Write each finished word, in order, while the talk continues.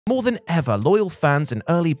More than ever, loyal fans and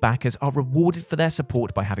early backers are rewarded for their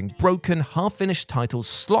support by having broken, half-finished titles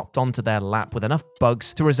slopped onto their lap with enough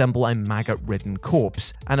bugs to resemble a maggot-ridden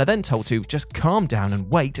corpse, and are then told to just calm down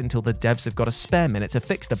and wait until the devs have got a spare minute to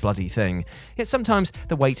fix the bloody thing. Yet sometimes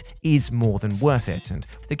the wait is more than worth it, and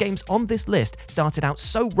the games on this list started out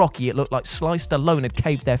so rocky it looked like Sly Stallone had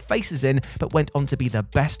caved their faces in, but went on to be the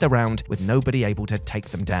best around with nobody able to take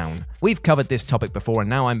them down. We've covered this topic before, and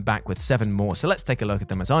now I'm back with 7 more, so let's take a look at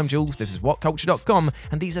them. As I'm Jules, this is WhatCulture.com,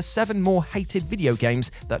 and these are 7 more hated video games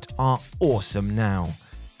that are awesome now.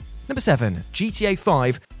 Number 7, GTA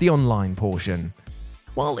 5, the online portion.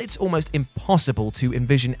 While it's almost impossible to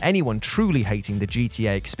envision anyone truly hating the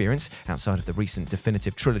GTA experience, outside of the recent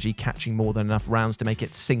definitive trilogy catching more than enough rounds to make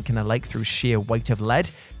it sink in a lake through sheer weight of lead,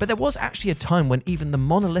 but there was actually a time when even the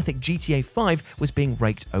monolithic GTA 5 was being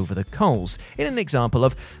raked over the coals. In an example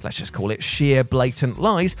of, let's just call it sheer blatant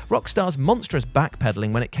lies, Rockstar's monstrous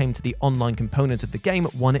backpedaling when it came to the online component of the game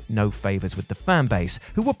won it no favours with the fanbase,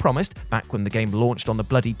 who were promised, back when the game launched on the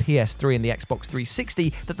bloody PS3 and the Xbox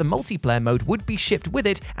 360, that the multiplayer mode would be shipped with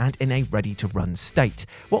it and in a ready-to-run state.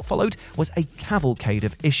 What followed was a cavalcade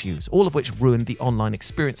of issues, all of which ruined the online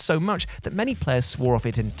experience so much that many players swore off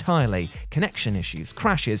it entirely. Connection issues,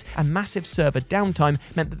 crashes, and massive server downtime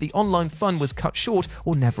meant that the online fun was cut short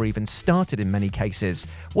or never even started in many cases.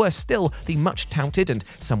 Worse still, the much-touted and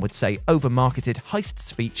some would say over-marketed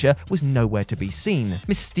heists feature was nowhere to be seen,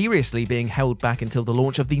 mysteriously being held back until the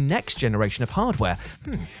launch of the next generation of hardware.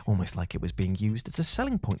 Almost like it was being used as a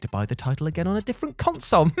selling point to buy the title again on a different console.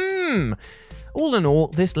 All in all,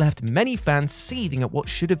 this left many fans seething at what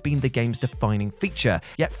should have been the game's defining feature.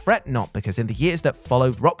 Yet fret not, because in the years that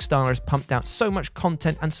followed, Rockstar has pumped out so much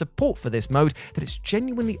content and support for this mode that it's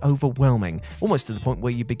genuinely overwhelming, almost to the point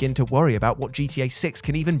where you begin to worry about what GTA 6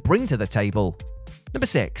 can even bring to the table. Number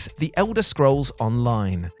 6, The Elder Scrolls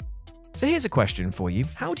Online. So here's a question for you.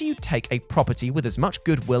 How do you take a property with as much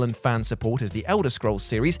goodwill and fan support as the Elder Scrolls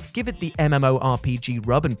series, give it the MMORPG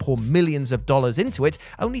rub and pour millions of dollars into it,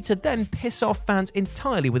 only to then piss off fans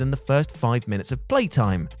entirely within the first 5 minutes of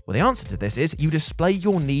playtime? Well, the answer to this is you display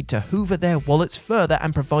your need to hoover their wallets further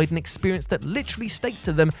and provide an experience that literally states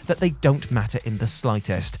to them that they don't matter in the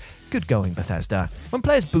slightest. Good going, Bethesda. When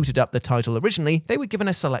players booted up the title originally, they were given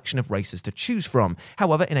a selection of races to choose from.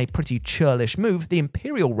 However, in a pretty churlish move, the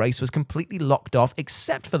Imperial race was completely locked off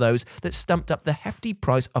except for those that stumped up the hefty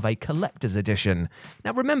price of a collector's edition.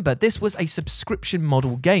 Now remember, this was a subscription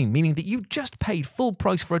model game, meaning that you just paid full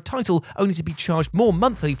price for a title only to be charged more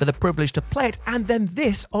monthly for the privilege to play it, and then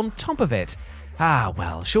this on top of it.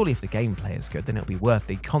 Well, surely if the gameplay is good, then it'll be worth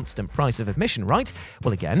the constant price of admission, right?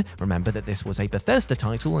 Well, again, remember that this was a Bethesda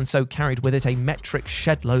title and so carried with it a metric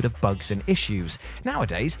shed-load of bugs and issues.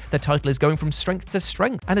 Nowadays, the title is going from strength to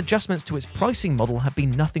strength, and adjustments to its pricing model have been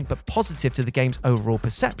nothing but positive to the game's overall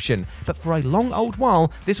perception. But for a long old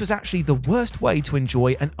while, this was actually the worst way to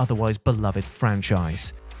enjoy an otherwise beloved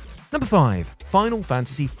franchise. Number 5, Final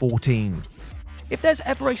Fantasy XIV. If there's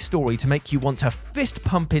ever a story to make you want to fist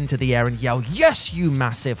pump into the air and yell, "Yes, you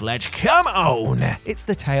massive ledge, come on!" it's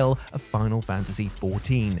the tale of Final Fantasy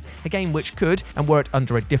XIV, a game which could, and were it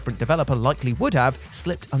under a different developer likely would have,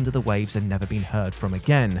 slipped under the waves and never been heard from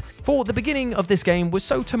again. For the beginning of this game was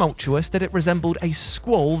so tumultuous that it resembled a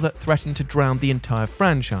squall that threatened to drown the entire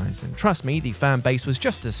franchise, and trust me, the fan base was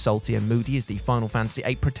just as salty and moody as the Final Fantasy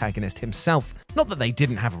VIII protagonist himself. Not that they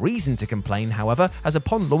didn't have reason to complain, however, as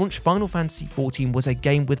upon launch, Final Fantasy XIV was a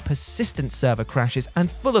game with persistent server crashes and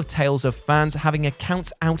full of tales of fans having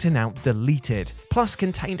accounts out and out deleted, plus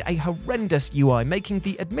contained a horrendous UI, making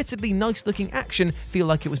the admittedly nice-looking action feel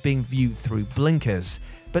like it was being viewed through blinkers.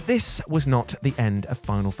 But this was not the end of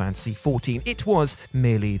Final Fantasy XIV, it was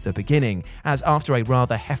merely the beginning, as after a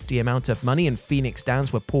rather hefty amount of money and Phoenix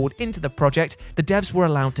Downs were poured into the project, the devs were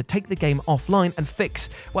allowed to take the game offline and fix,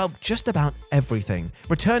 well, just about everything.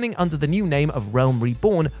 Returning under the new name of Realm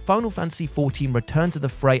Reborn, Final Fantasy XIV returned to the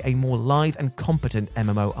fray a more live and competent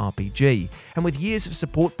MMORPG, and with years of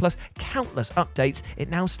support plus countless updates, it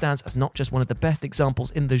now stands as not just one of the best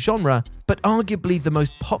examples in the genre, but arguably the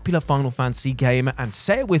most popular Final Fantasy game, and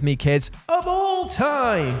say it with me kids, of all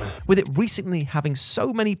time, with it recently having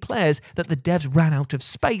so many players that the devs ran out of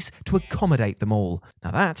space to accommodate them all.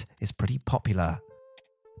 Now that is pretty popular.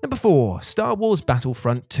 Number 4, Star Wars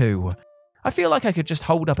Battlefront 2. I feel like I could just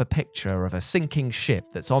hold up a picture of a sinking ship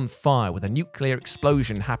that's on fire with a nuclear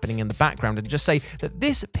explosion happening in the background and just say that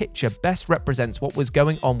this picture best represents what was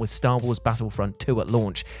going on with Star Wars Battlefront 2 at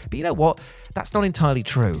launch. But you know what? That's not entirely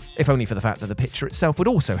true, if only for the fact that the picture itself would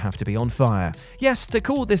also have to be on fire. Yes, to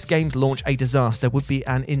call this game's launch a disaster would be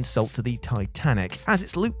an insult to the Titanic, as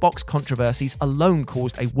its loot box controversies alone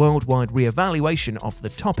caused a worldwide re-evaluation of the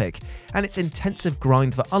topic, and its intensive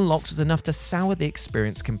grind for unlocks was enough to sour the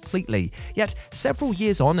experience completely. Yet, several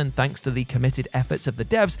years on, and thanks to the committed efforts of the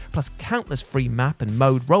devs, plus countless free map and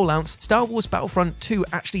mode rollouts, Star Wars Battlefront 2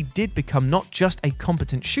 actually did become not just a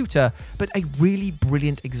competent shooter, but a really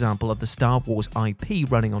brilliant example of the Star Wars IP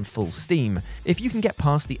running on full steam. If you can get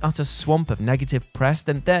past the utter swamp of negative press,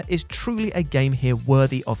 then there is truly a game here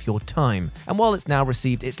worthy of your time. And while it's now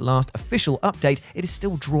received its last official update, it is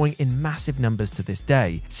still drawing in massive numbers to this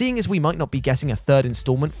day. Seeing as we might not be getting a third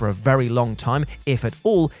installment for a very long time, if at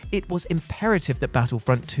all, it was imperative that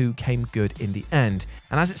Battlefront 2 came good in the end.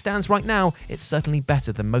 And as it stands right now, it's certainly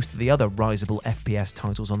better than most of the other risable FPS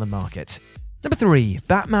titles on the market. Number 3.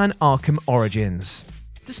 Batman Arkham Origins.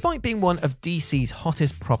 Despite being one of DC's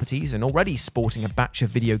hottest properties and already sporting a batch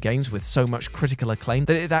of video games with so much critical acclaim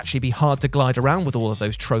that it'd actually be hard to glide around with all of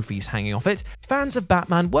those trophies hanging off it, fans of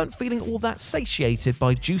Batman weren't feeling all that satiated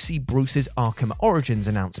by Juicy Bruce's Arkham Origins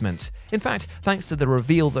announcement. In fact, thanks to the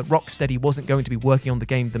reveal that Rocksteady wasn't going to be working on the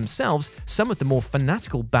game themselves, some of the more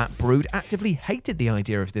fanatical Bat brood actively hated the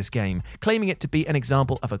idea of this game, claiming it to be an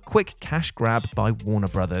example of a quick cash grab by Warner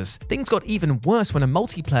Brothers. Things got even worse when a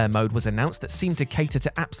multiplayer mode was announced that seemed to cater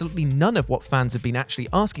to absolutely none of what fans had been actually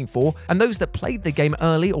asking for, and those that played the game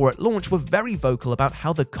early or at launch were very vocal about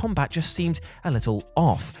how the combat just seemed a little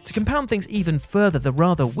off. To compound things even further, the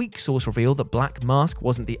rather weak source reveal that Black Mask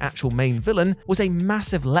wasn't the actual main villain was a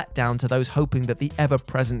massive letdown to those hoping that the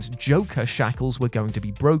ever-present Joker shackles were going to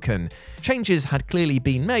be broken. Changes had clearly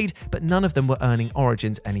been made, but none of them were earning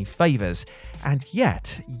Origins any favours. And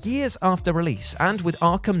yet, years after release, and with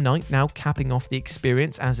Arkham Knight now capping off the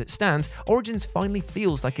experience as it stands, Origins finally feels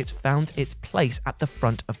like it's found its place at the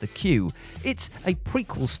front of the queue. It's a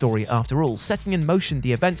prequel story after all, setting in motion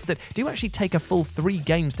the events that do actually take a full 3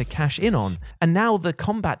 games to cash in on. And now the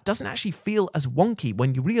combat doesn't actually feel as wonky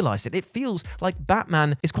when you realise it. It feels like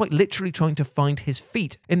Batman is quite literally trying to find his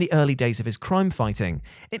feet in the early days of his crime fighting.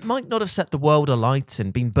 It might not have set the world alight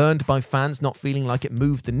and been burned by fans not feeling like it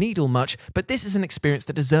moved the needle much, but this is an experience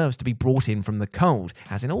that deserves to be brought in from the cold,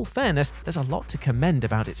 as in all fairness, there's a lot to commend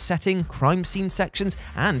about its setting, crime scene sections,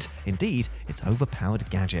 and, indeed, its overpowered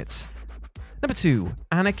gadgets. Number 2.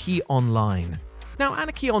 Anarchy Online. Now,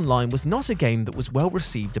 Anarchy Online was not a game that was well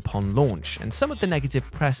received upon launch, and some of the negative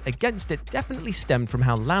press against it definitely stemmed from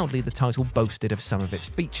how loudly the title boasted of some of its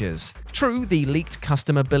features. True, the leaked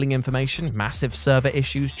customer billing information, massive server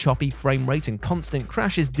issues, choppy frame rate, and constant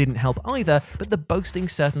crashes didn't help either, but the boasting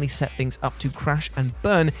certainly set things up to crash and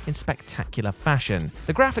burn in spectacular fashion.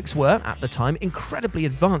 The graphics were, at the time, incredibly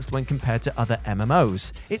advanced when compared to other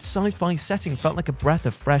MMOs. Its sci-fi setting felt like a breath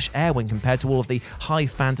of fresh air when compared to all of the high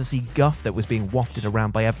fantasy guff that was being wafted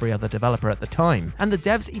around by every other developer at the time. And the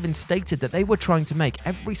devs even stated that they were trying to make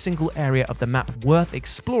every single area of the map worth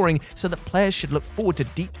exploring so that players should look forward to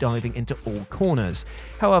deep diving into all corners.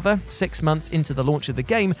 However, 6 months into the launch of the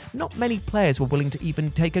game, not many players were willing to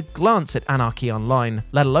even take a glance at Anarchy Online,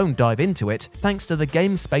 let alone dive into it, thanks to the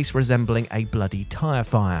game space resembling a bloody tire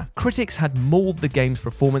fire. Critics had mauled the game's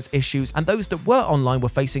performance issues, and those that were online were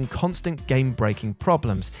facing constant game-breaking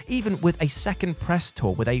problems. Even with a second press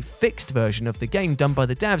tour with a fixed version of the game done by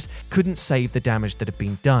the devs couldn't save the damage that had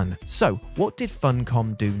been done. So, what did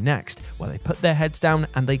Funcom do next? Well, they put their heads down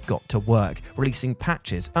and they got to work, releasing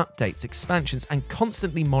patches, updates, expansions, and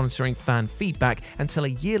constantly monitoring fan feedback until a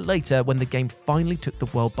year later when the game finally took the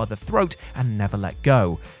world by the throat and never let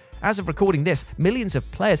go. As of recording this, millions of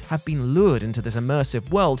players have been lured into this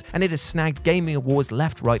immersive world, and it has snagged gaming awards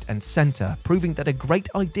left, right, and centre, proving that a great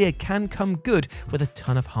idea can come good with a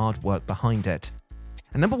ton of hard work behind it.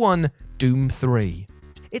 And number 1, Doom 3.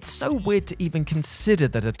 It's so weird to even consider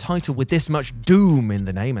that a title with this much doom in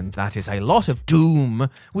the name, and that is a lot of doom,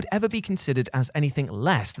 would ever be considered as anything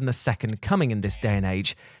less than the second coming in this day and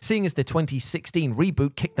age, seeing as the 2016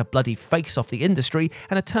 reboot kicked the bloody face off the industry,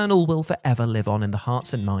 and Eternal will forever live on in the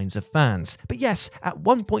hearts and minds of fans. But yes, at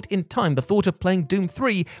one point in time, the thought of playing Doom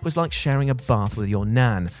 3 was like sharing a bath with your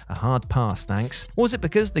nan. A hard pass, thanks. Was it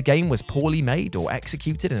because the game was poorly made or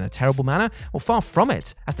executed in a terrible manner? Well, far from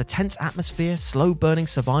it, as the tense atmosphere, slow-burning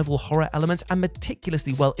survival horror elements and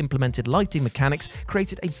meticulously well-implemented lighting mechanics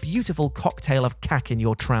created a beautiful cocktail of cack in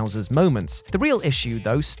your trousers moments. The real issue,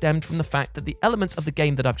 though, stemmed from the fact that the elements of the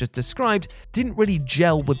game that I've just described didn't really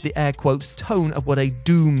gel with the air quotes tone of what a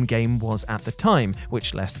Doom game was at the time,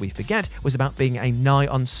 which, lest we forget, was about being a nigh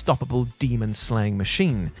unstoppable demon-slaying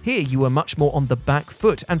machine. Here you were much more on the back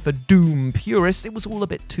foot, and for Doom purists, it was all a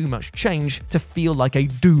bit too much change to feel like a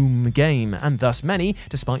Doom game, and thus many,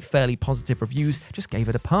 despite fairly positive reviews, just gave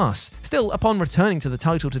it a pass. Still, upon returning to the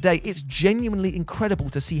title today, it's genuinely incredible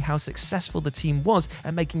to see how successful the team was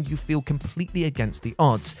at making you feel completely against the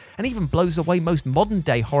odds, and even blows away most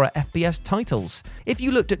modern-day horror FPS titles. If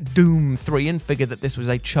you looked at Doom 3 and figured that this was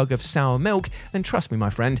a chug of sour milk, then trust me, my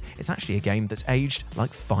friend, it's actually a game that's aged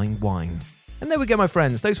like fine wine. And there we go, my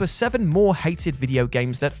friends. Those were 7 more hated video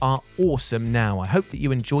games that are awesome now. I hope that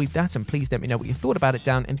you enjoyed that, and please let me know what you thought about it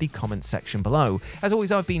down in the comment section below. As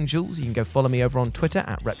always, I've been Jules. You can go follow me over on Twitter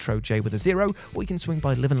at RetroJ0, or you can swing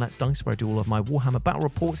by Live and Let's Dice, where I do all of my Warhammer battle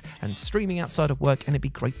reports and streaming outside of work, and it'd be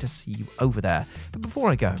great to see you over there. But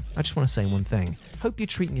before I go, I just want to say one thing. Hope you're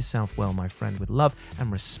treating yourself well, my friend, with love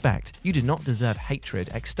and respect. You do not deserve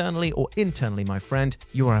hatred, externally or internally, my friend.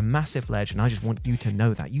 You are a massive ledge, and I just want you to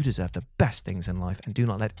know that. You deserve the best things in life, and do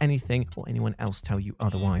not let anything or anyone else tell you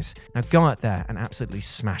otherwise. Now go out there and absolutely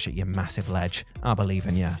smash it, you massive ledge. I believe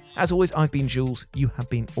in you. As always, I've been Jules. You have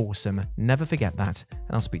been awesome. Never forget that,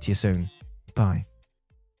 and I'll speak to you soon. Bye.